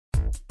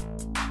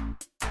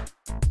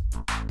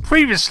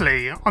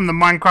Previously on the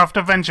Minecraft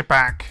Adventure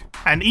Pack,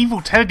 an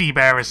evil teddy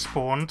bear is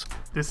spawned.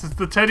 This is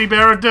the teddy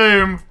bear of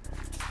doom.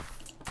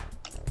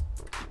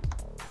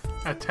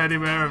 A teddy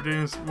bear of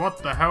doom.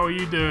 What the hell are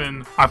you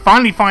doing? I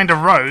finally find a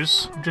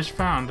rose. Just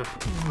found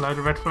a load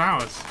of red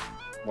flowers.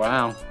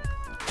 Wow.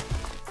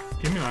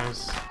 Give me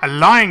those. A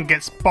lion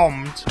gets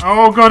bombed.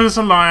 Oh god, it's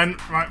a lion.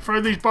 Right,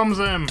 throw these bombs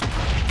at him.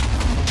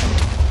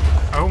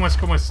 I almost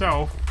got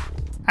myself.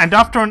 And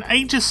after an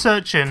age's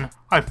searching,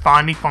 I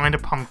finally find a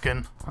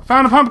pumpkin. I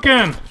found a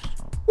pumpkin!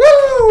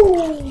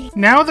 Woo!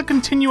 Now the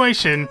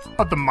continuation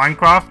of the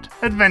Minecraft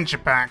Adventure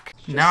Pack.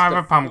 Now I have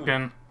a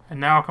pumpkin, and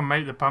now I can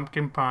make the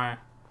pumpkin pie.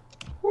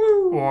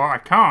 Woo! Or I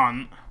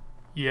can't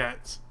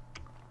yet.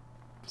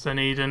 Because I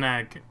need an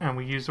egg, and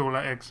we use all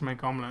our eggs to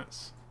make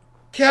omelettes.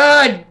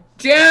 God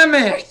damn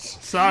it!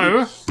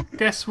 So,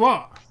 guess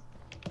what?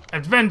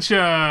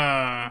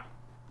 Adventure!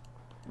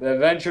 The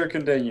adventure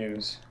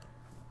continues.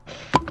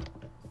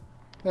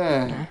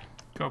 Got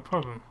a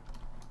problem.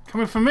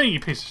 Coming for me, you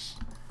piece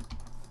of...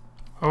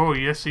 Oh,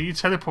 yes, so you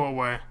teleport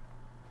away.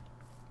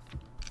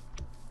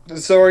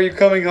 So are you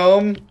coming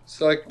home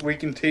so we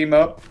can team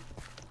up?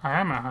 I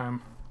am at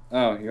home.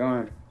 Oh, you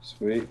are?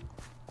 Sweet.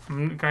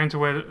 I'm going to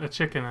where the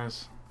chicken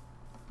is.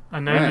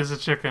 I know Right. there's a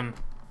chicken.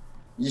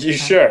 You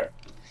sure?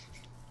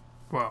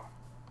 Well.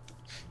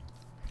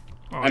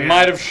 Oh, I yeah.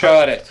 might have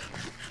shot it.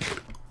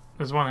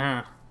 There's one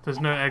here. There's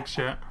no eggs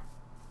yet.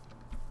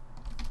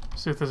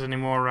 See if there's any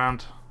more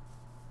around.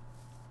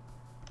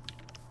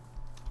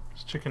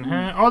 There's chicken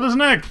here. Oh, there's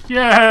an egg!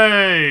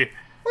 Yay!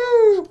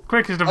 Woo!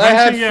 Quickest I adventure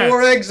had yet.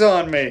 4 eggs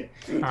on me.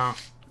 Oh.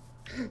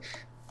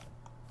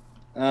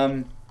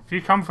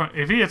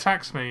 If he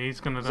attacks me, he's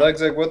gonna die.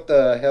 Zugzug, what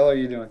the hell are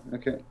you doing?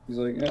 Okay. He's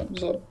like, yeah,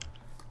 what's up?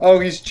 Oh,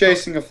 he's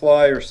chasing a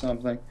fly or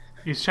something.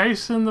 He's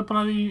chasing the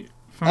bloody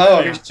familiar.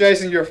 Oh, he's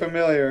chasing your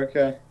familiar,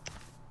 okay.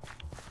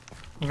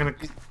 I'm gonna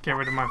get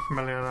rid of my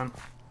familiar then.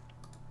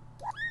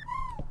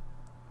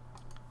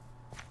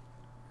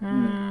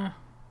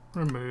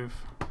 Remove.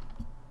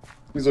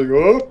 He's like,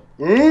 oh,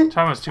 oh.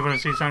 Thomas, do you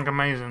want to see something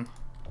amazing?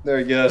 There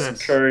you go, some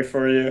This. curry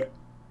for you.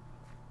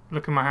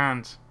 Look at my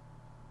hands.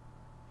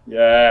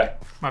 Yeah.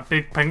 My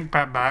big pink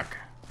backpack.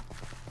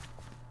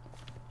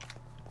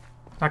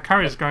 That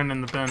curry is going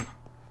in the bin.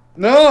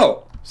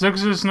 No!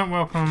 Zugzug's not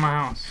welcome in my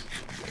house.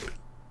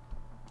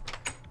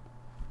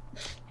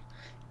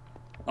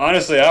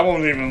 Honestly, I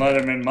won't even let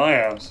him in my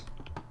house.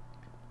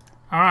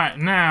 Alright,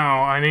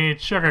 now I need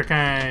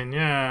sugarcane,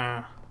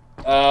 yeah.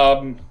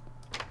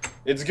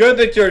 It's good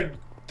that your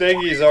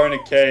thingies are in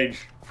a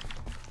cage.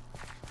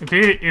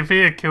 If he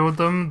had killed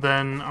them,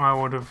 then I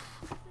would have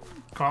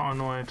got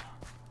annoyed.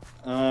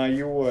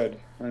 You would.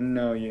 I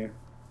know you.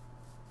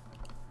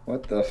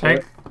 What the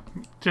fuck?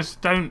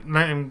 Just don't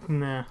let him in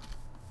there.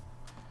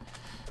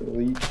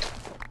 Delete.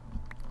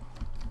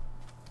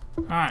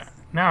 Alright,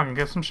 now I can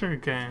get some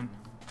sugarcane.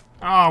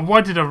 Oh,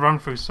 why did I run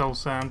through soul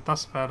sand?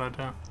 That's a bad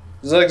idea.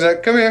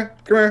 Zugzug, come here.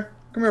 Come here.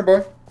 Come here,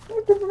 boy.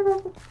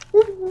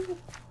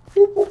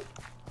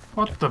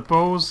 What the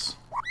balls?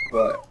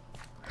 What?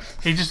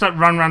 He just like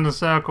run around in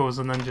circles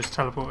and then just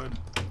teleported.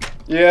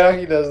 Yeah,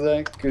 he does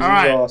that because he's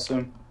Alright.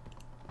 awesome.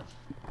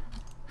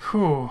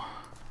 Whew.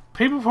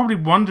 People are probably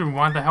wondering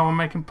why the hell I'm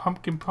making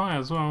pumpkin pie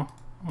as well.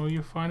 Well,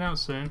 you'll find out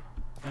soon.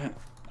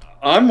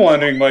 I'm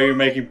wondering why you're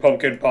making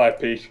pumpkin pie,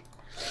 Pete.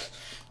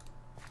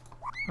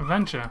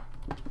 Adventure.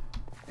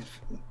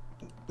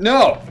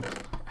 No!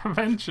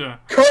 Adventure.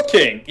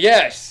 Cooking!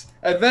 Yes!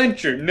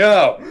 Adventure!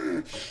 No!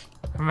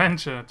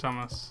 Adventure,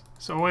 Thomas.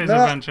 It's always No.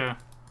 adventure.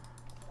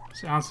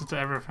 It's the answer to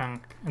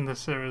everything in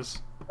this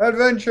series.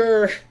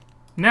 Adventure!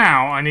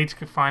 Now I need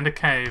to find a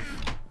cave.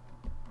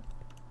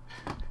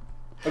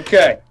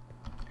 Okay.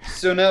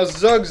 So now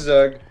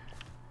Zugzug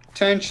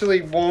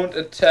potentially won't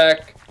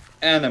attack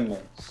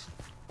animals.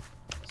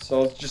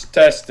 So let's just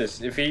test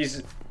this. If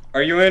he's...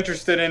 Are you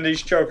interested in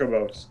these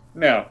chocobos?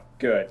 No.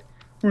 Good.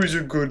 Who's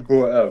a good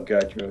boy? Oh,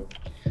 God, you're...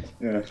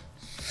 Yeah.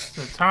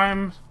 So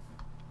time.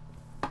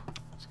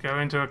 Let's go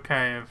into a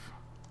cave.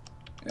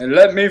 And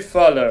let me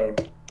follow.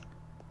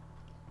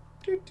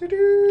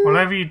 Doo-doo-doo.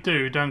 Whatever you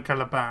do, don't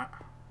kill a bat.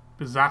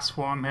 Because that's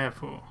what I'm here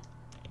for.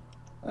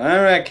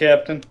 Alright,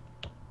 Captain.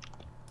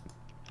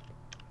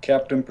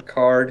 Captain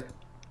Picard.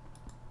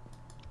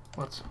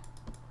 What?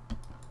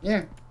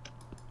 Yeah.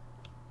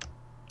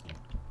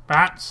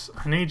 Bats,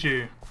 I need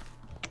you.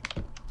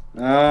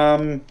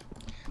 Now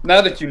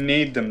that you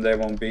need them, they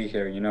won't be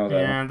here, you know that.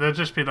 Yeah, there'll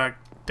just be like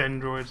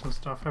dendroids and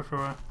stuff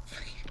everywhere.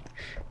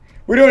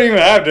 We don't even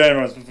have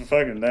dendroids for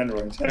fucking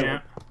dendroids. Yeah.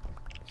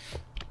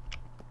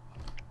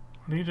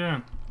 What are you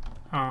doing?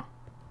 Oh.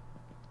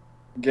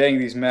 Getting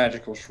these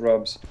magical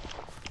shrubs.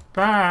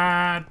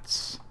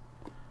 Bats!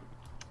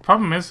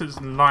 Problem is it's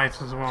light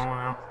as well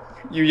now.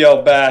 You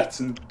yell bats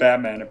and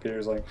Batman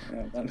appears like...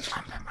 Yeah, I'm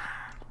Batman.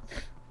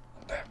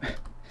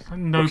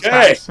 No Okay.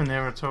 bats in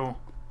here at all.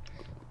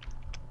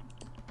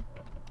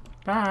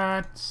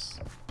 Bats!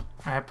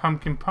 I have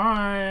pumpkin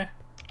pie.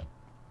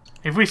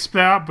 If we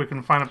split up, we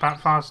can find a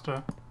bat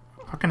faster.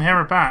 I can hear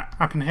a bat.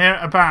 I can hear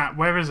a bat.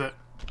 Where is it?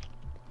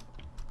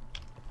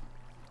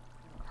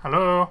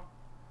 Hello?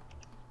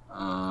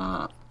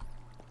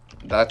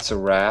 That's a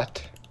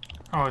rat.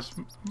 Oh,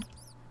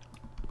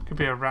 could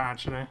be a rat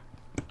actually.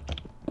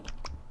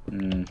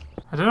 Hmm.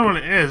 I don't know what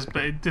it is,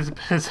 but it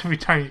disappears every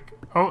time you...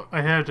 Oh,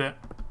 I heard it.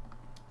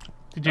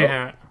 Did you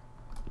hear it?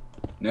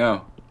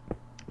 No.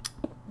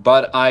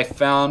 But I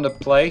found a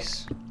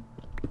place.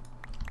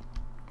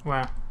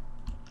 Where?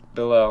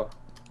 Below.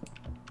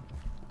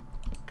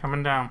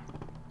 Coming down.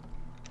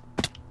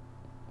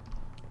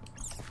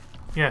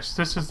 Yes,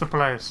 this is the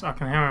place. I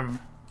can hear him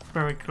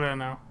very clear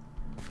now.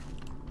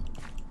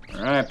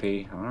 Alright,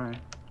 P. Alright.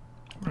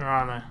 Where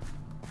are they?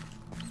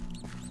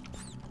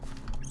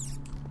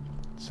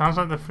 Sounds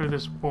like they're through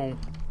this wall.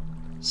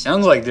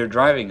 Sounds like they're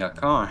driving a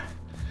car.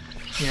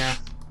 Yeah.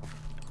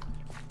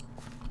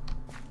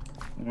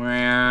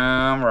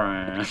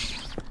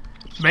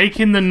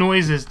 Making the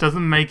noises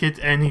doesn't make it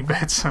any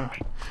better.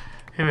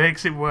 It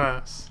makes it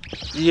worse.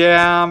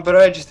 Yeah, but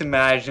I just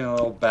imagine a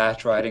little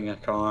bat riding a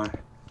car.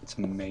 It's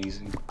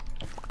amazing.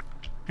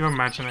 Your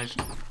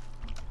imagination.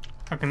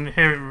 I can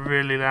hear it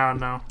really loud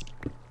now.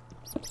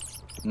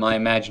 My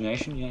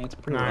imagination? Yeah, it's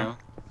pretty loud.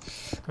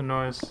 The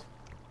noise.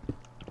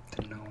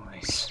 The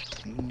noise.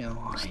 The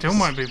noise. Still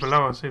might be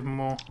below us even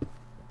more.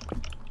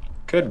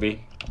 Could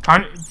be.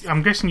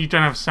 I'm guessing you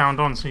don't have sound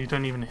on, so you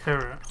don't even hear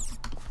it.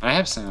 I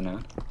have sound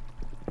on.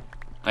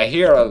 I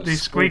hear a the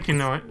squeaking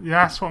noise.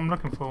 Yeah, that's what I'm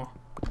looking for.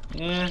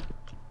 Yeah.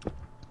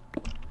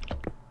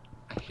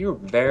 I hear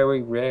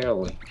very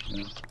rarely.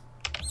 Yeah.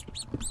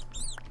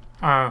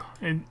 Oh,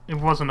 it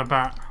wasn't a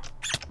bat.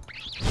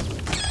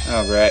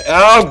 Oh, great.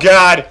 Oh,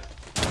 God!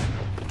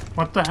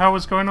 What the hell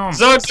was going on?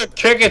 Zugs will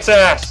kick its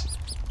ass!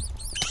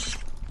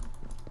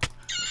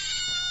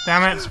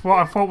 Damn it, what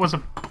I thought was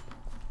a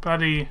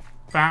bloody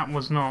bat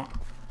was not.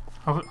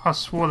 I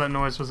swore that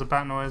noise was a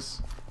bat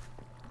noise.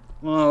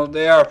 Well,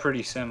 they are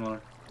pretty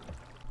similar.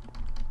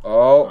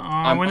 Oh,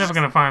 we're never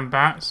going to find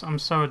bats. I'm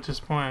so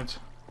disappointed.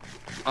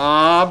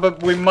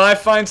 But we might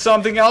find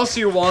something else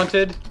you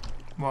wanted.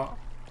 What?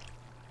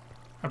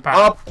 A bat?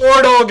 A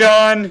portal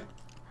gun!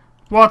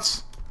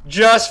 What?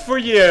 Just for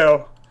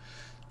you.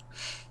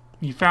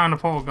 You found a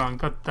portal gun,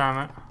 god damn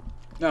it.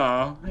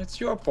 No, it's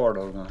your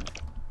portal gun.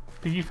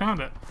 But you found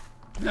it.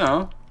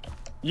 No,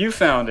 you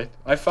found it.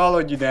 I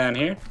followed you down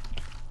here.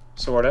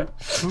 Sorta.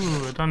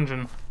 Ooh, a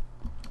dungeon.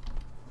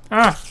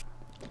 Ah!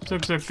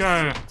 Zug,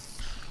 go!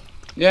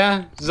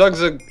 Yeah,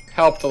 Zug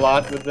helped a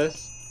lot with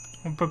this.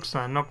 What book's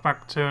there?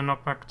 Knockback 2 and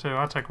Knockback 2.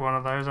 I'll take one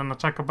of those and I'll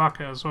take a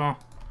bucket as well.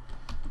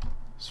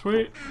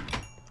 Sweet.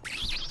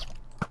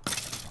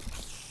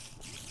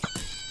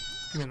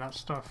 Give me that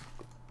stuff.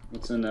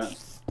 What's in that?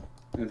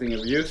 Anything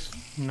of use?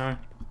 No.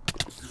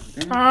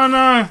 Okay. Oh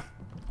no!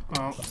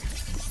 Well,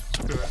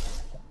 screw it.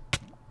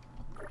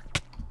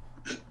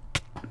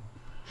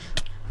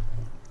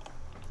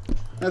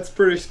 That's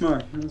pretty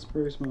smart. That's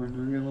pretty smart.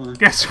 I'm gonna lie.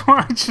 Guess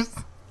what? I just...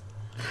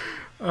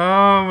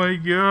 Oh my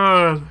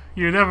god.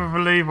 You never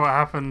believe what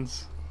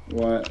happens.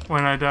 What?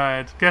 When I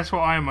died. Guess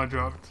what item I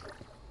dropped?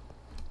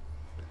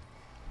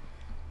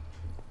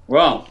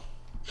 Well.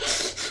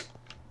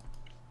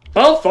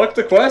 Oh, fuck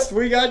the quest.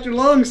 We got your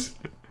lungs.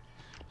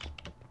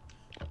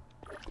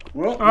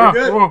 Well, we're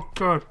good. Oh,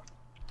 god.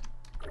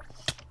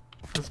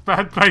 It's a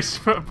bad place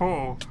to put a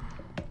portal.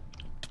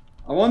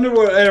 I wonder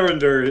what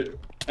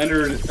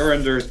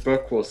Erender's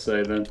book will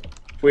say then.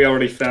 If we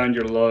already found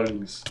your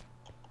lungs.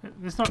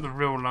 It's not the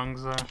real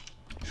lungs though.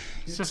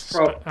 It's just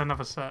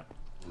another set.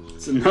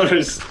 It's another.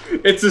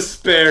 It's a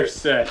spare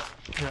set.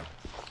 Yeah.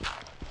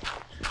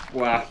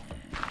 Wow.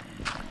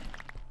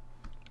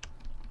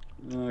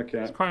 Okay.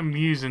 It's quite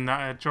amusing that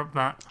I dropped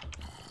that.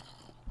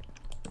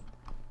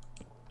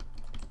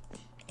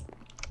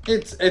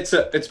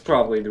 It's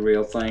probably the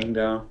real thing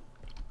though.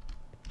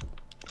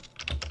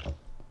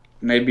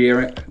 Maybe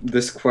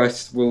this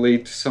quest will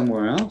lead to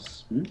somewhere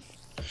else. Hmm?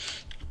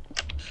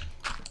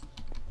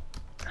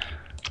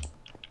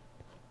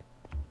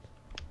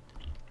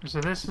 So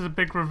this is a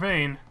big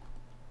ravine.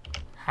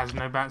 Has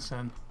no bats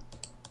in.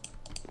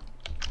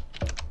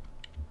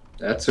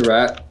 That's a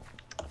rat.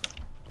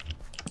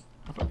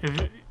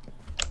 If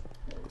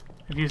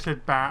you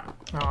said bat,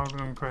 that would have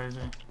gone crazy.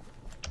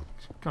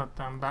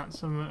 Goddamn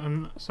bats.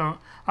 And so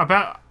I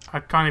bet I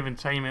can't even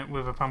tame it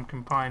with a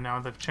pumpkin pie now.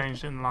 They've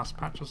changed it in the last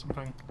patch or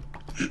something.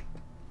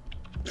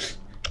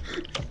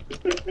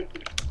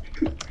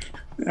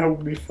 That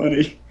would be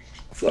funny.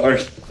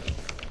 Sorry.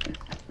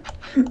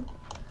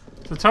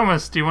 So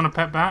Thomas, do you want a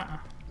pet bat?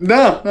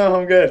 No,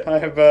 I'm good. I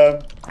have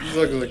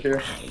Zug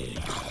here.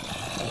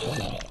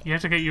 You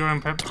have to get your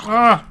own pet.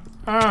 Ah!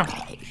 I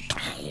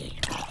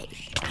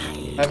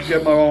have to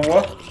get my own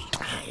what?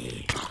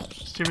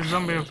 Stupid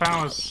zombie with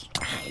powers.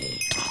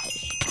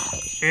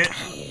 It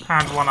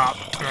had one up.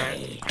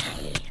 Great.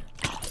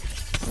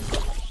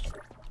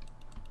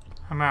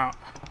 I'm out.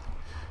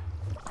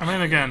 I'm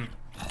in again.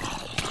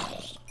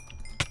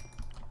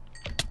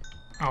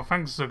 Oh,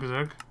 thanks,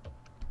 Zug.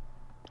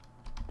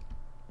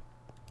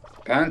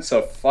 Pants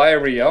of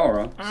fiery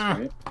aura.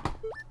 Sweet.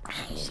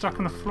 Stuck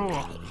on the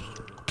floor.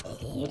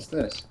 What's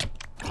this?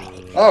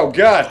 Oh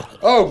god!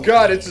 Oh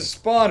god, it's a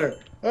spawner!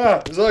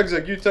 Ah,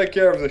 Zugzug, you take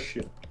care of this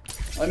shit.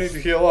 I need to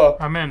heal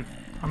up. I'm in.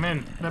 I'm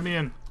in. Let me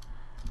in.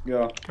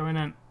 Go. Going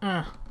in.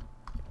 Oh,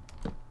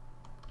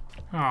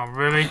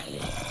 really?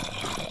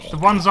 The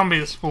one zombie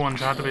that spawned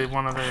had to be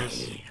one of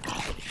these.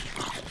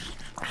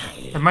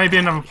 There may be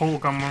another portal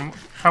gun.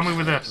 Help me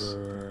with this.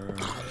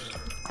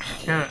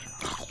 Get it.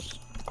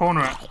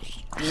 Corner it.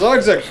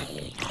 Zugzug!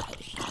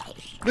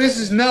 This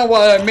is not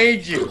what I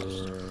made you!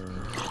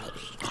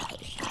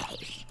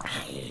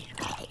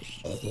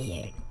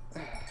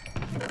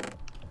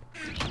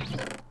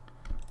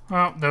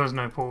 Well, there was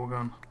no portal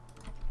gun.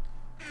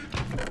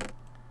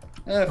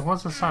 There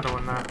was a saddle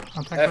in there.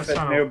 I'll take the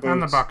saddle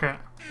and the bucket.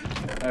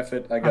 F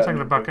it, I got I'll take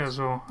the bucket as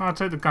well. I'll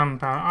take the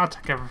gunpowder. I'll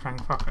take everything.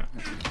 Fuck it.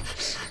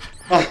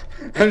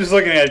 I'm just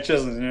looking at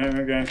chisels, you know?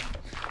 Okay.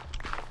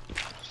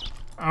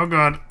 Oh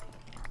god.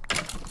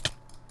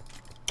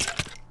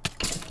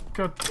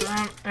 God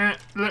damn it.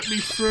 Let me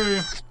through.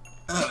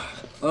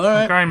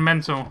 Alright. I'm going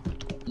mental.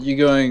 You're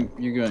going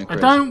crazy. I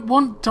don't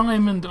want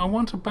diamond. I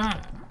want a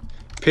bat.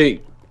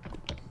 Pete.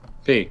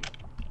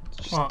 It's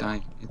just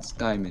What? it's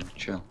diamond.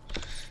 Chill.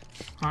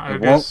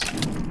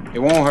 It It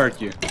won't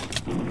hurt you.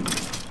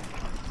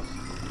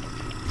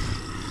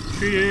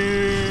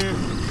 Yeah.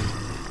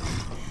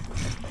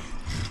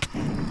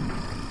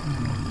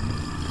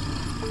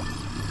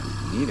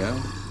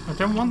 Neato. I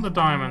don't want the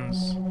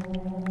diamonds.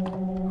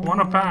 I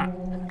want a bat.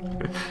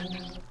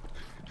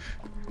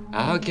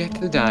 I'll get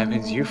the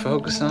diamonds. You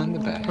focus on the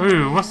bag.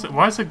 Ooh, what's it?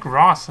 Why is there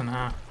grass in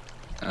here?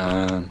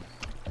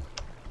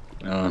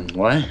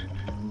 What?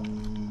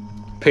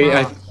 Pete,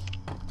 Ah. I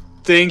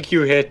think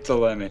you hit the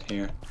limit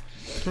here.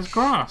 There's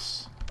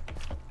grass.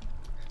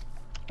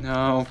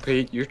 No,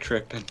 Pete, you're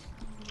tripping.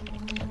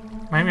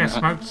 Maybe I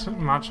smoked too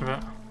much of it.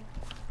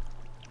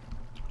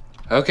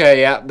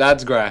 Okay, yeah,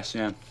 that's grass,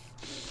 yeah.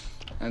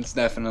 That's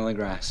definitely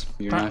grass.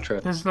 You're not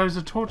tripping. There's loads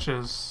of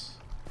torches.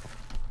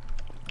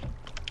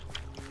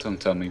 Don't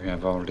tell me you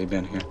have already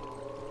been here.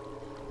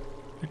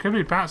 It could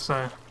be bats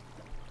though.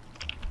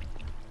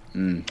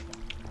 Hmm.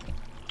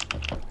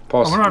 I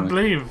will not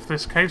Possibly. leave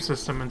this cave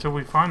system until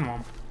we find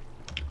one.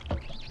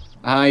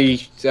 I I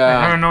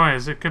hear a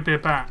noise. It could be a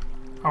bat.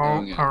 Or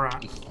Okay. a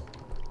rat.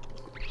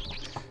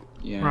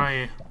 yeah.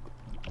 Right.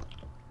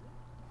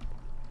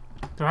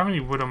 Do I have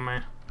any wood on me?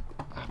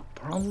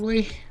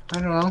 Probably. I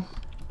don't know.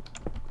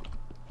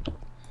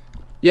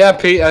 Yeah,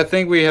 Pete, I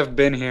think we have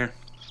been here.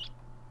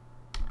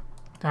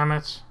 Damn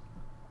it.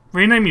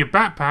 Rename your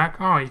backpack.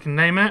 Oh, you can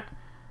name it?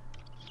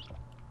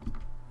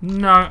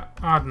 No,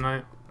 I don't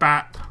know.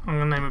 Bat. I'm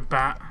gonna name it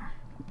Bat.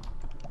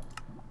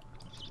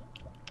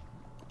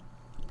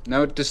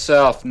 Note to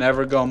self,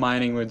 never go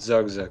mining with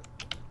Zugzug.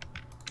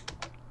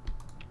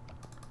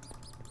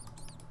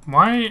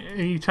 Why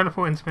are you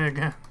teleporting to me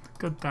again?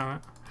 God damn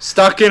it.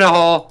 Stuck in a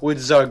hole with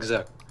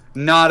Zugzug.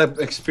 Not an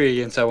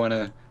experience I want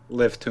to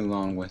live too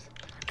long with.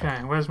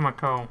 Okay, where's my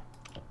coal?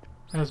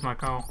 There's my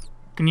coal.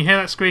 Can you hear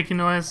that squeaky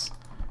noise?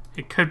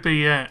 It could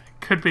be it.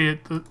 It could be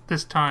it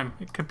this time.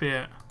 It could be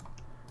it.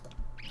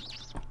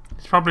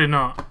 It's probably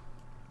not.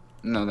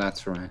 No,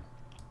 that's right.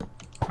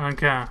 I don't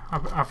care.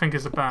 I think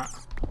it's a bat.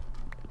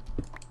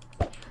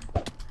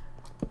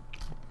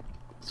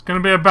 It's gonna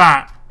be a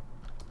bat.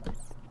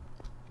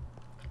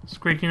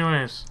 Squeaky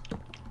noise.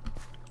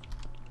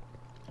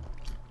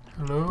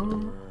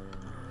 Hello?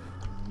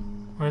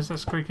 Where's that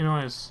squeaky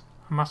noise?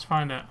 I must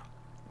find it.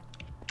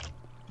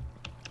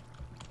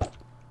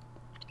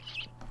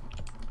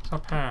 It's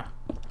up here.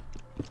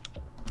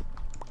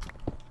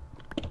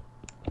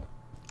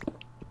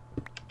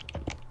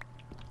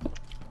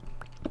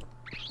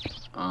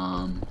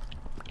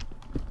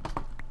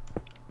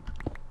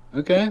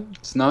 Okay,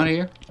 it's not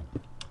here.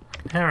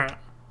 Hear it.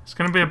 It's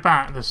gonna be a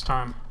bat this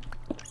time.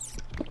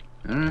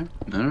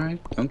 Alright,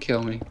 don't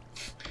kill me.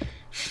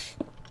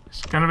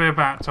 It's gonna be a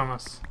bat,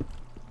 Thomas.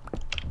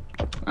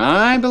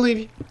 I believe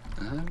you.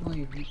 I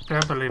believe you.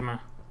 Yeah, believe me.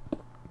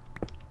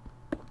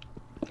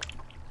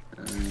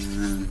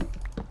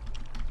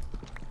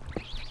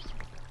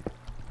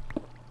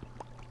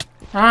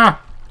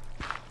 Ah!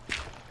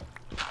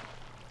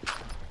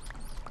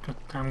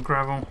 Goddamn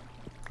gravel.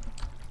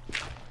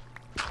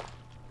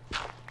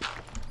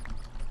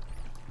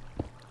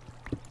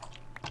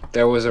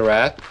 There was a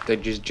rat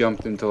that just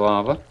jumped into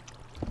lava.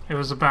 It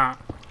was a bat.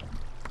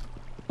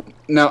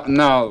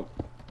 No.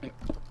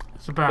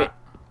 It's a bat.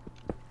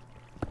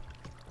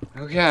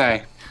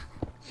 Okay.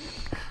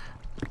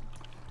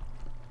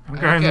 I'm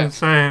going Okay.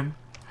 insane.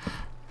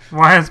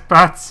 Why is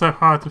bats so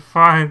hard to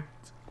find?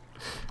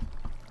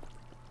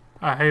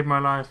 I hate my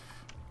life.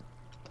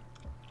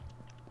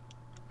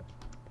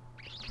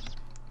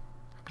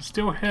 I can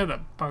still hear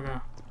that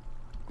bugger.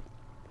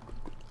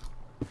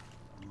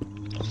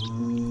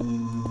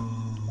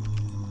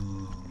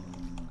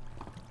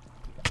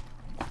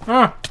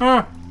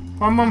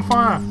 I'm on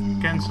fire!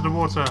 Get into the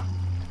water.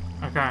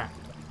 Okay.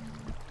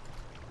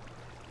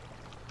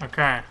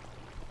 Okay.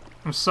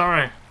 I'm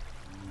sorry.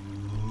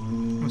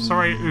 I'm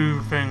sorry,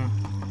 ooh thing.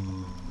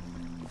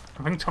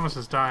 I think Thomas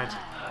has died.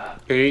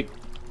 Pete,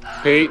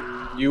 Pete,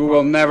 you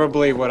will never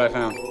believe what I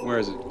found. Where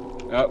is it?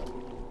 Oh.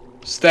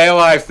 Stay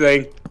alive,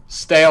 thing.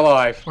 Stay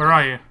alive. Where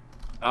are you?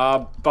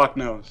 Buck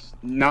knows.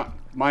 Not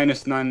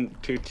minus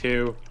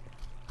 922.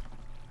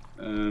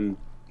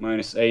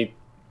 Minus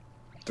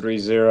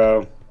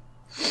 830.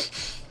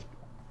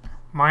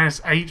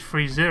 Minus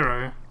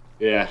 830?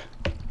 Yeah.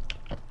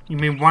 You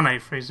mean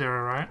 1830,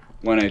 right?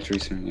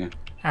 1830, yeah.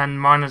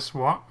 And minus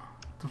what?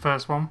 The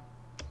first one?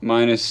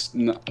 Minus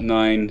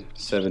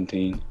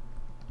 917.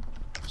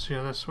 So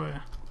yeah, this way.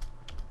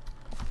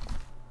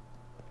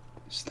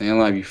 Stay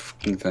alive, you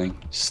fucking thing.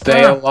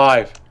 Stay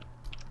alive.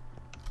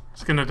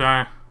 It's gonna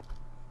die.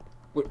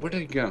 Where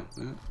did he go?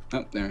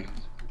 Oh, there he is.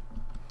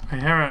 I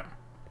hear it.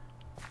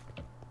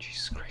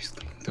 Jesus Christ,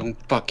 thing. Don't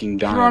fucking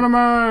die.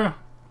 Geronimo!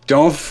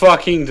 Don't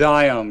fucking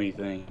die on me,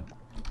 thing.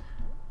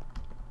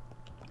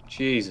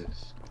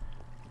 Jesus.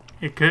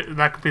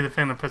 That could be the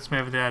thing that puts me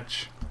over the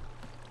edge.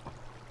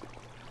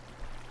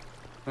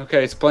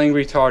 Okay, it's playing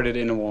retarded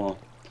in a wall.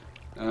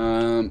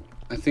 I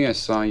think I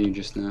saw you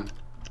just now.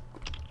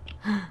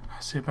 I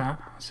see a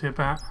bat. I see a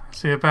bat. I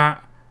see a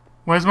bat.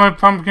 Where's my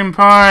pumpkin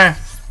pie?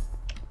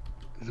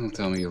 Don't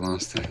tell me you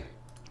lost it.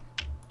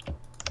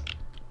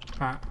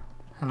 Bat.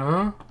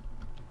 Hello?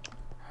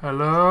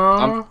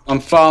 Hello? I'm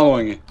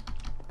following it.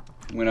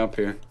 Went up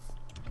here.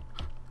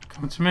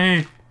 Come to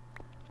me.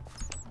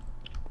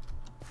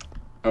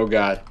 Oh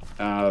god.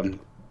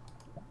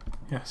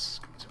 Yes,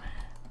 come to me.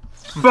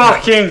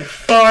 Fucking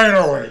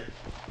finally!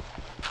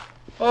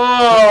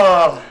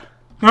 Oh!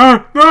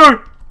 No!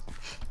 No!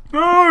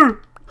 No!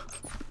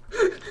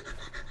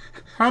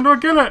 How do I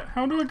get it?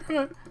 How do I get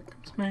it?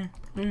 Come to me,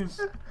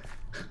 please.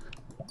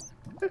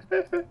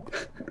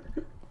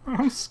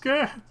 I'm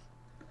scared.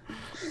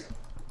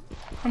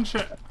 Punch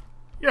it.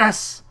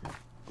 Yes!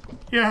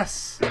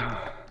 Yes!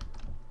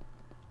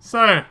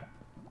 So, do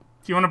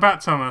you want to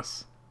bat,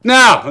 Thomas?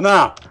 No,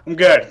 I'm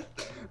good.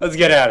 Let's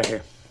get out of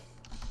here.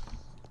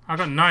 I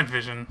got night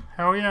vision.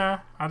 Hell yeah.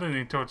 I don't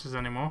need torches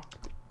anymore.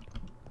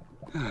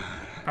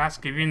 Bats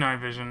give you night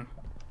vision.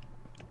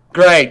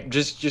 Great,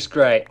 just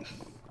great.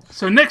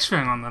 So next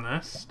thing on the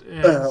list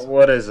is...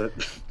 what is it?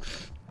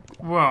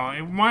 Well,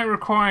 it might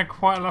require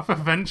quite a lot of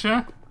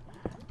adventure.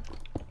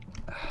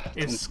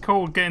 It's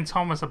called getting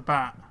Thomas a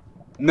bat.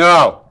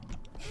 No!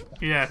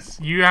 Yes,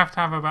 you have to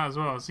have a bat as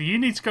well. So you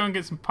need to go and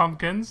get some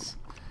pumpkins.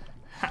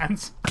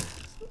 And...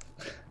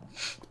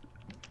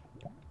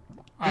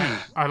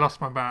 I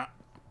lost my bat.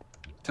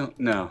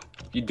 No,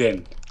 you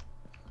didn't.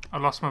 I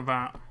lost my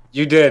bat.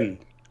 You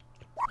didn't.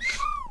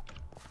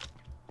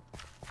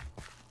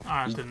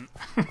 I didn't.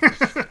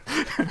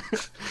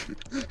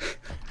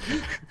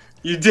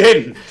 You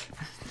didn't.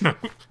 No.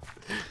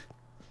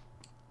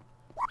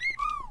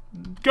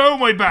 Go,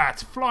 my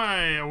bat!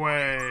 Fly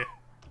away!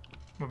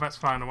 My bat's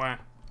flying away.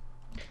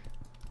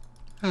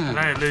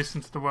 Lay it loose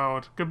into the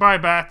world. Goodbye,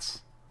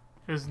 bats.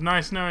 It was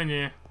nice knowing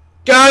you.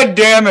 God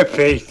damn it,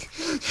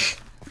 Pete!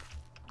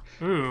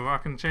 Ooh, I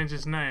can change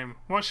his name.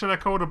 What should I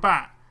call the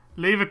bat?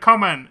 Leave a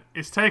comment.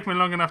 It's taken me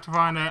long enough to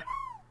find it.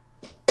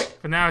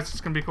 For now, it's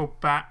just going to be called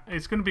Bat.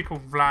 It's going to be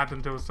called Vlad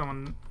until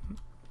someone...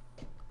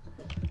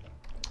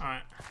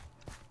 Alright.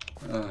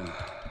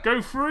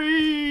 Go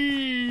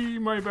free,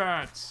 my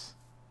bats!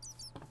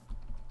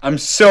 I'm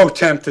so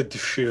tempted to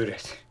shoot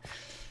it.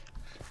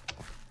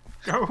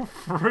 Go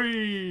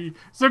free!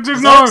 Zug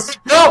Zug, no!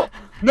 No!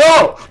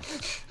 No!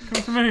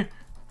 Come to me.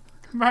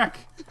 Come back.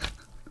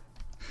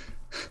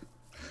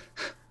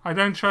 I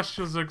don't trust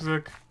your Zug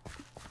Zug.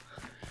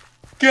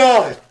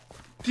 God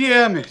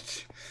damn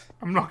it!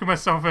 I'm locking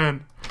myself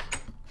in.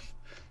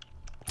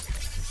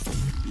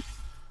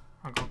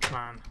 I got a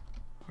plan.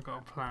 I got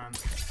a plan.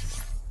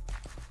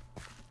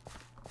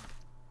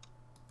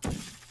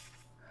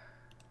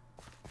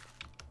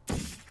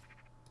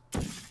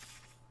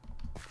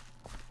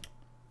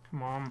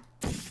 Come on.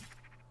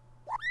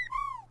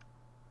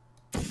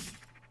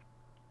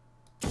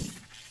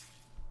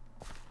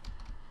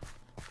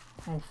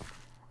 Oh,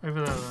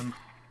 over there then.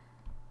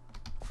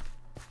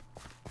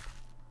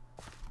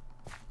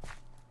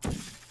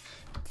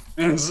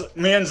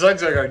 Me and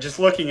Zugzug are just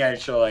looking at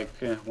each other like,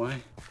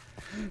 why?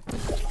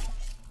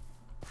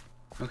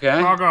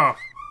 Okay. Bug off.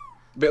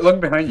 But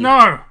look behind you.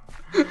 No!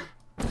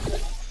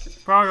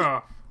 Bug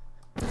off.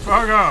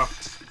 Bug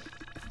off.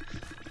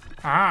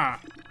 Ah.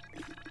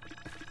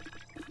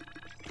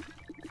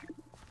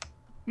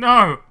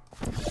 No!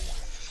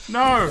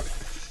 No!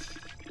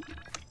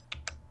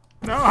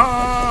 No!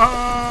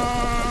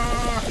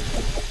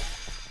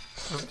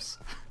 Oops.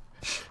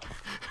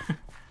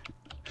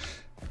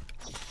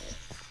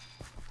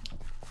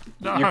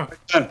 No!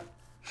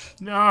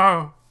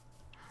 No!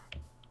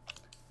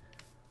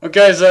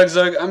 Okay,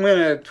 Zugzug, I'm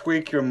gonna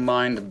tweak your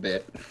mind a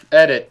bit.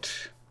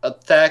 Edit.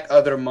 Attack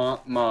other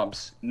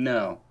mobs.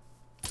 No.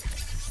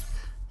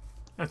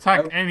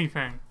 Attack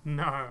anything.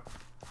 No.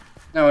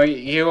 No,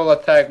 he will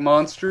attack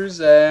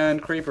monsters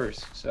and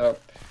creepers, so...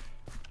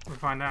 We'll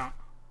find out.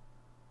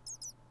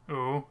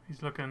 Oh,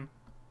 he's looking.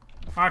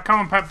 Alright, come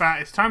on, Pet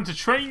Bat. It's time to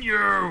train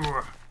you!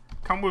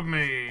 Come with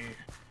me.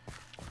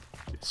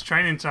 It's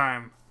training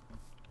time.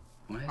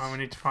 What? Oh, we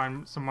need to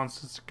find some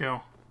monsters to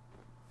kill.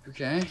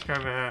 Okay. Let's go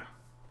over here.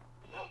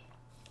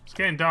 It's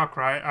getting dark,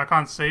 right? I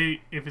can't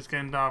see if it's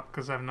getting dark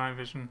because I have night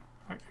vision.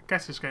 I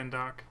guess it's getting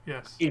dark.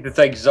 Yes. Need to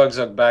take Zug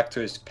Zug back to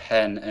his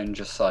pen and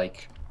just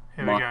like.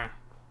 Here we go.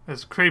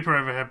 There's a creeper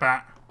over here,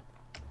 Bat.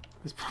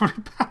 There's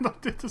probably Bat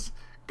that did this.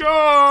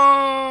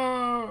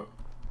 Go!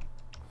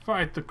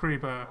 Fight the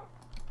creeper.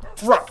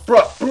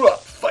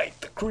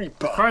 Fight the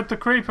creeper. Fight the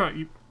creeper.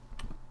 You...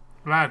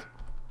 Lad,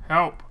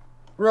 help.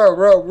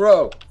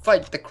 Row.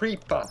 Fight the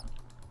creeper.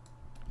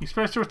 You're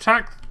supposed to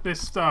attack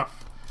this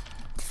stuff.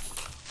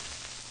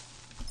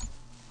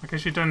 I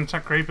guess you don't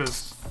attack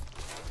creepers.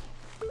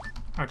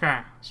 Okay,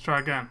 let's try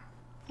again.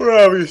 For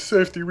obvious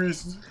safety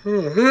reasons.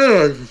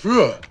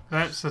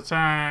 Let's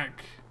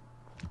attack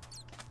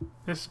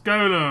this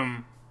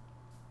golem.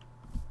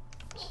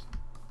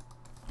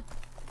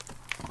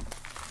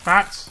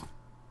 Bats.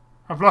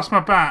 I've lost my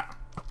bat.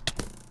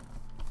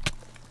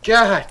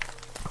 God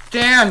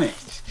damn it.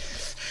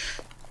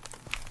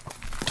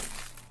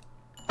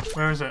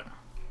 Where is it?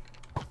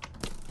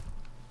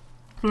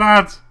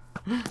 Lad!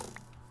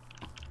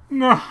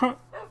 No!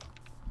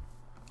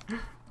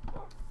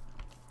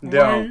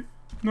 No.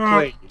 No!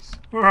 Please.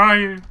 Where are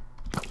you?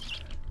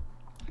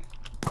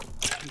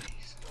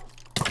 Please.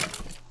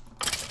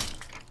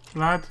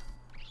 Vlad?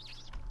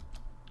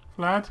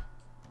 Vlad?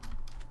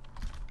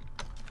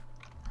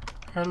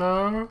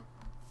 Hello?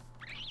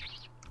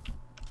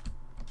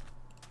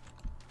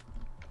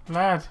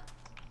 Vlad?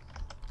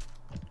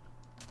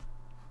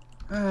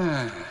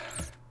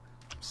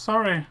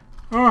 Sorry.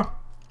 Oh!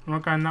 I'm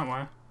not going that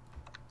way.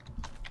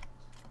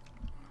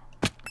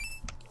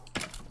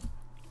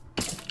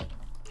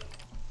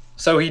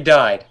 So he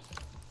died.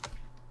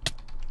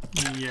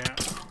 Yeah.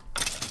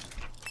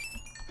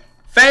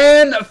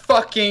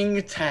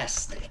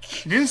 Fan-fucking-tastic.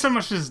 He didn't so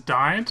much as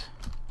died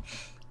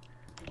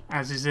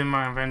as he's in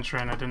my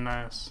inventory and I didn't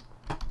notice.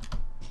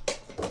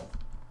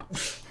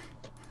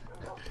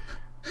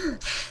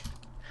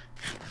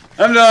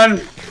 I'm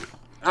done.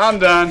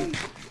 I'm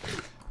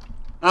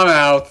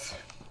out.